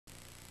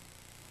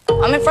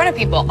I'm in front of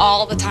people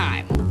all the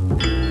time.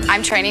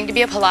 I'm training to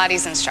be a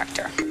Pilates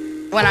instructor.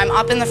 When I'm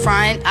up in the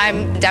front,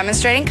 I'm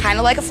demonstrating kind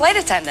of like a flight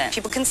attendant.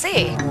 People can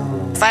see.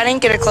 If I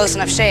didn't get a close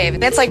enough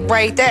shave, it's like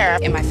right there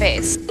in my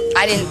face.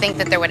 I didn't think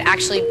that there would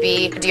actually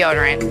be a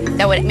deodorant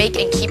that would make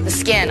and keep the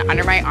skin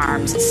under my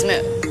arms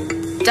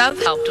smooth.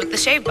 Dove helped with the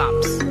shave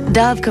bumps.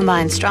 Dove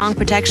combines strong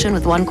protection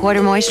with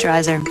 1/4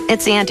 moisturizer.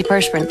 It's the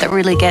antiperspirant that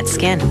really gets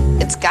skin.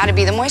 It's got to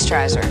be the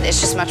moisturizer. It's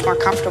just much more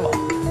comfortable.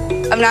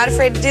 I'm not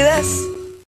afraid to do this.